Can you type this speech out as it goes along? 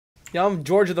Yeah, I'm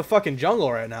George of the fucking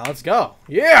jungle right now. Let's go.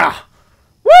 Yeah!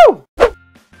 Woo!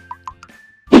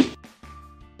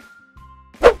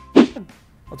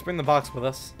 Let's bring the box with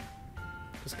us.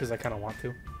 Just because I kind of want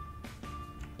to.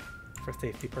 For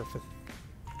safety purpose.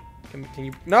 Can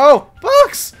you... No!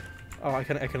 Box! Oh, I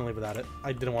couldn't leave without it.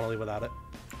 I didn't want to leave without it.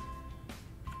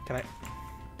 Can I...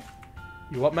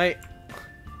 You what, mate?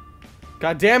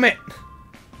 God damn it!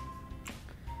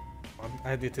 I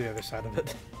had to get to the other side of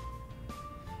it.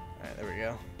 Alright, there we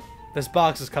go. This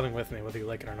box is coming with me, whether you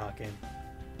like it or not, game.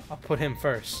 I'll put him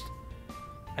first.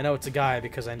 I know it's a guy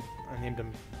because I named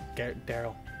him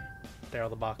Daryl. Daryl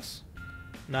the box.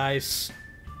 Nice.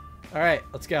 Alright,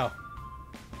 let's go.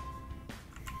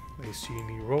 They see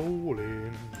me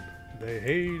rolling, they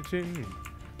hating,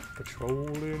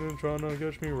 patrolling and trying to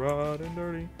catch me right and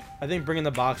dirty. I think bringing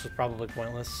the box was probably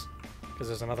pointless, because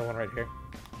there's another one right here.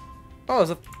 Oh,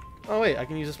 there's a... Oh wait, I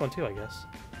can use this one too, I guess.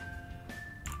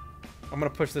 I'm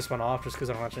gonna push this one off just because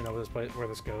I don't actually know where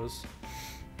this goes.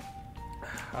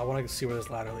 I want to see where this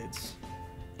ladder leads.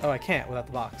 Oh, I can't without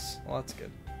the box. Well, that's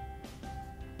good.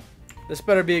 This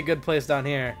better be a good place down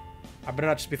here. I better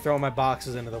not just be throwing my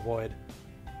boxes into the void.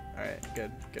 Alright,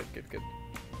 good.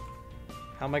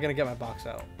 How am I gonna get my box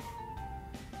out?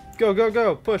 Go, go,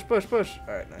 go! Push, push, push!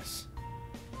 Alright, nice.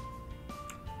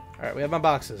 Alright, we have my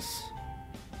boxes.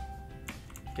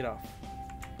 Get off.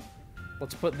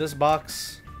 Let's put this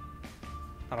box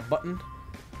on a button.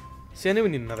 See, I knew we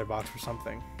need another box for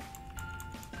something.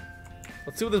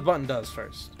 Let's see what this button does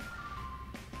first.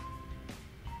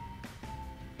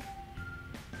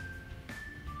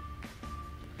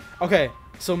 Okay,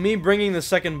 so me bringing the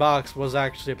second box was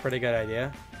actually a pretty good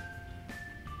idea.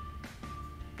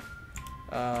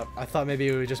 I thought maybe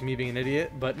it was just me being an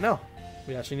idiot, but no.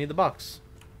 We actually need the box.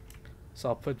 So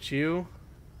I'll put you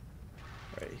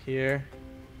right here.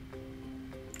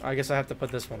 I guess I have to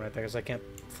put this one right there because I can't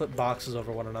flip boxes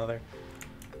over one another.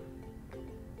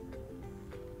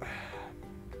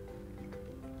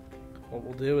 What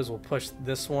we'll do is we'll push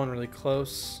this one really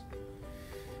close.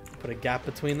 Put a gap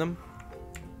between them.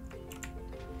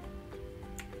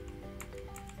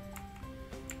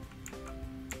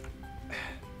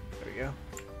 There we go.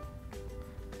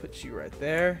 Put you right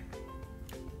there.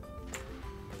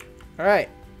 Alright,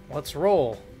 let's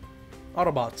roll.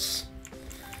 Autobots.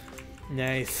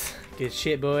 Nice. Good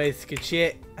shit, boys. Good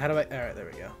shit. How do I... Alright, there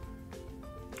we go.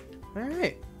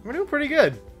 Alright. We're doing pretty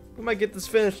good. We might get this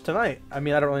finished tonight. I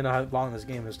mean, I don't really know how long this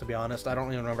game is, to be honest. I don't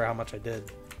even remember how much I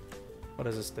did. What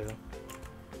does this do?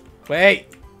 Wait!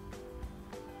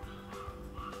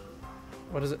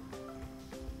 What is it?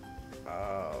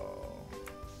 Oh.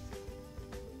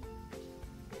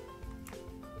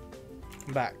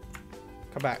 Come back.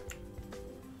 Come back.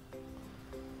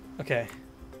 Okay.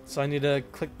 So I need to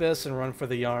click this and run for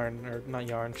the yarn, or not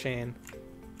yarn, chain.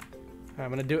 Right,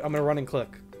 I'm gonna run and click.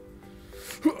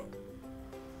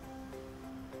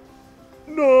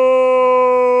 No!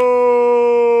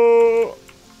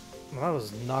 Well, that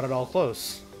was not at all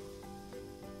close.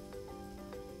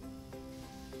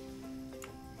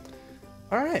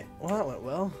 Alright, well that went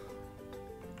well.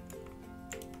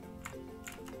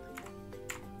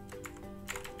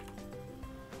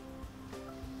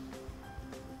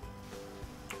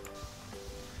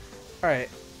 Alright,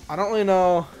 I don't really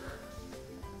know...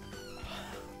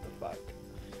 What the fuck?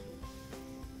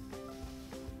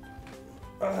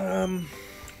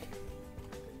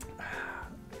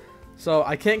 So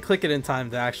I can't click it in time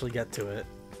to actually get to it.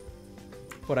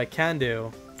 What I can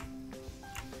do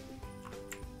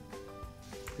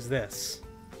is this.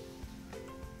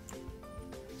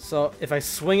 So if I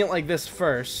swing it like this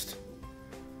first,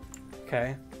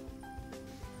 okay,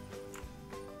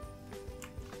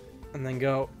 and then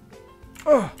go,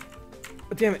 oh,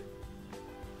 damn it.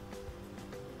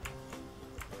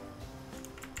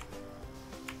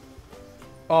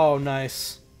 Oh,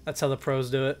 nice. That's how the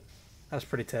pros do it. That's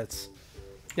pretty tits.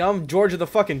 Yeah, I'm George of the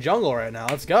fucking jungle right now.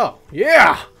 Let's go.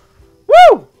 Yeah!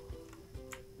 Woo!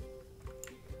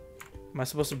 Am I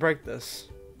supposed to break this?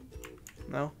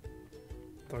 No?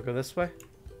 Do I go this way?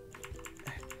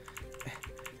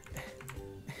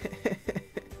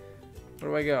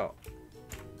 Where do I go?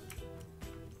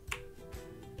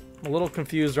 I'm a little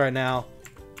confused right now.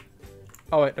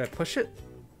 Oh, wait. Did I push it?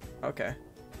 Okay.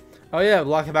 Oh, yeah.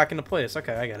 Lock it back into place.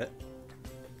 Okay, I get it.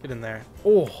 Get in there.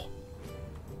 Oh!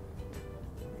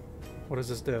 What does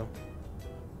this do?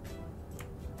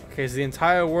 Okay, is the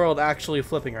entire world actually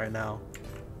flipping right now?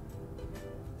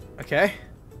 Okay.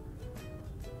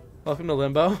 Welcome to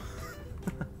Limbo.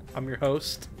 I'm your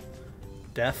host.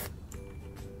 Death.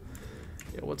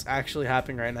 Yeah, what's actually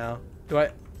happening right now? Do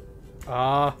I...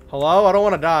 hello? I don't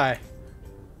want to die.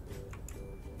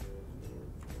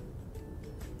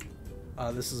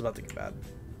 This is about to get bad.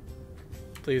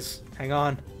 Please, hang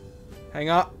on. Hang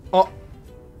on. Oh!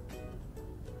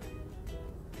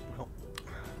 No.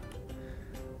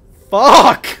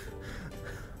 Fuck!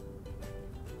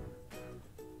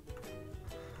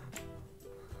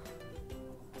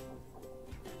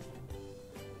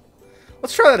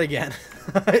 Let's try that again.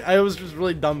 I was just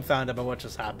really dumbfounded by what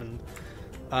just happened.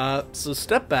 So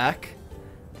step back.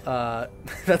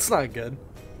 That's not good.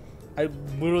 I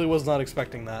literally was not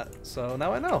expecting that. So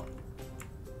now I know.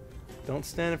 Don't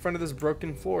stand in front of this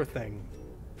broken floor thing.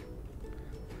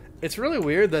 It's really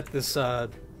weird that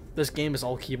this game is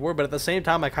all keyboard, but at the same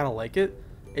time I kind of like it.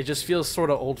 It just feels sort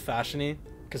of old-fashioned-y.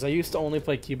 Because I used to only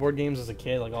play keyboard games as a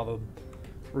kid, like all the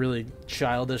really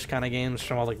childish kind of games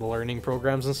from all like the learning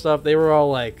programs and stuff. They were all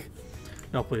like,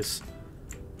 no please.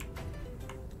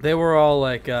 They were all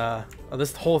like, oh,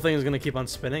 this whole thing is gonna keep on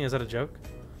spinning. Is that a joke?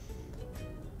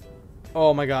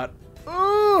 Oh my god.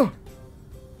 Oh!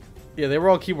 Yeah, they were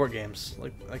all keyboard games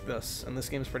like this, and this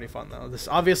game's pretty fun though. This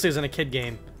obviously isn't a kid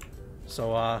game,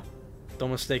 so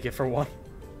don't mistake it for one.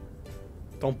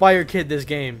 Don't buy your kid this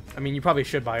game. I mean, you probably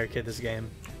should buy your kid this game,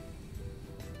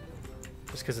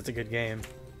 just because it's a good game.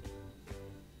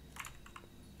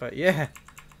 But yeah.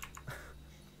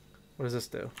 What does this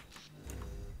do?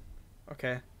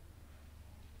 Okay.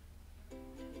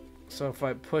 So if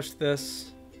I push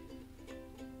this...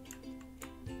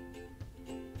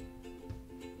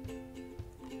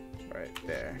 right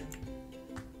there.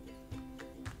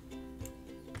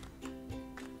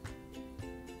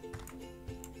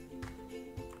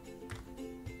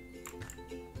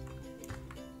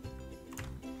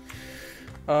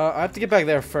 I have to get back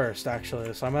there first,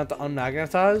 actually. So I'm going to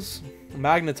have to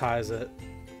magnetize it,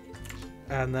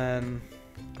 and then,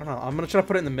 I don't know, I'm going to try to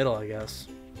put it in the middle, I guess.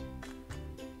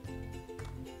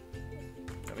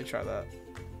 Let me try that.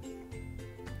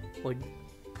 Like,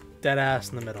 dead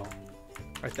ass in the middle.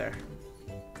 Right there.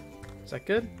 Is that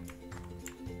good?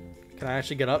 Can I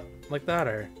actually get up like that,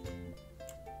 or?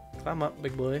 Climb up,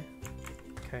 big boy.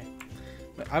 Okay.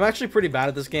 I'm actually pretty bad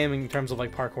at this game in terms of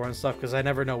like parkour and stuff because I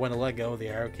never know when to let go of the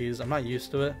arrow keys. I'm not used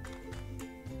to it.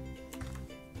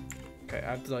 Okay,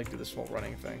 I have to like do this whole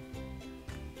running thing.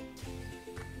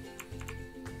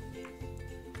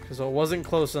 Because it wasn't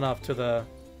close enough to the...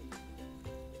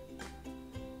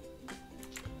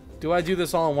 Do I do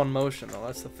this all in one motion though?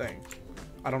 That's the thing.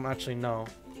 I don't actually know.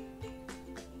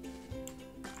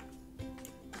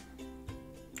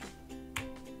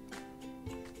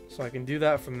 So I can do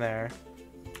that from there.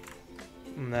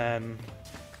 And then...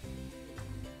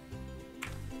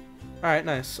 Alright,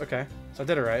 nice. Okay. So I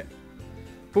did it right.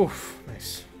 Oof,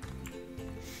 nice.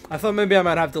 I thought maybe I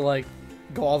might have to, like,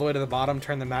 go all the way to the bottom,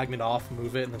 turn the magnet off,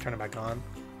 move it, and then turn it back on.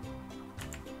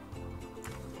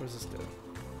 What does this do?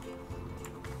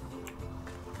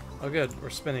 Oh good, we're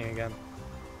spinning again.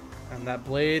 And that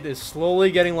blade is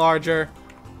slowly getting larger.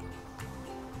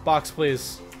 Box,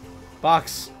 please.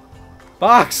 Box!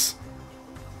 Box!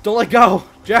 Don't let go!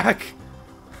 Jack!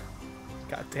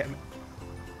 God damn it.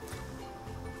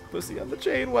 Pussy on the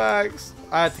chain wax.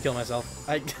 I had to kill myself.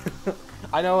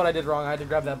 I know what I did wrong. I had to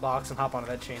grab that box and hop onto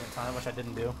that chain in time, which I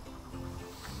didn't do.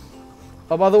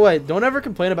 Oh, by the way, don't ever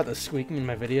complain about the squeaking in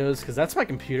my videos, because that's my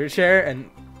computer chair, and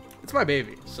it's my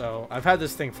baby. So, I've had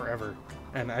this thing forever.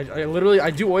 And I literally,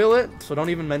 I do oil it, so don't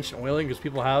even mention oiling, because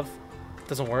people have. It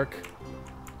doesn't work.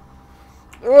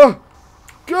 Oh!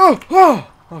 Go!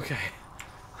 Oh! Okay.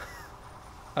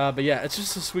 But yeah, it's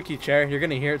just a squeaky chair. You're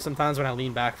gonna hear it sometimes when I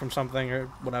lean back from something or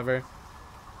whatever.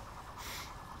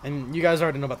 And you guys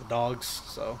already know about the dogs,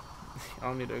 so I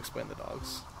don't need to explain the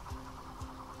dogs.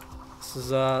 This is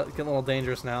getting a little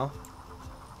dangerous now.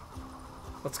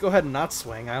 Let's go ahead and not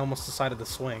swing. I almost decided to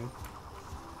swing.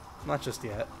 Not just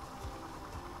yet.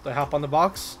 Do I hop on the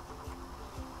box?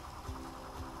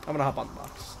 I'm gonna hop on the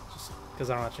box, just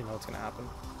because I don't actually know what's gonna happen.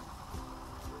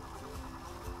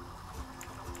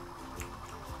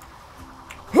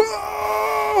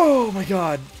 Oh my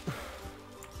god.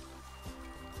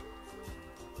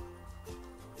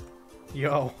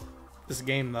 Yo, this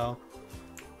game though.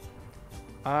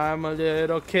 I'm a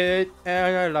little kid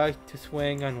and I like to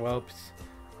swing on ropes.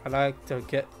 I like to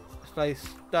get sliced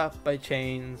up by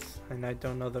chains and I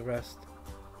don't know the rest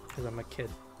because I'm a kid.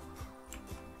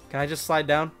 Can I just slide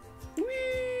down?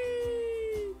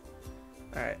 Whee!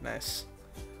 Alright, nice.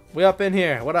 We up in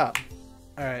here. What up?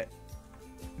 Alright.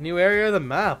 New area of the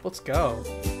map. Let's go.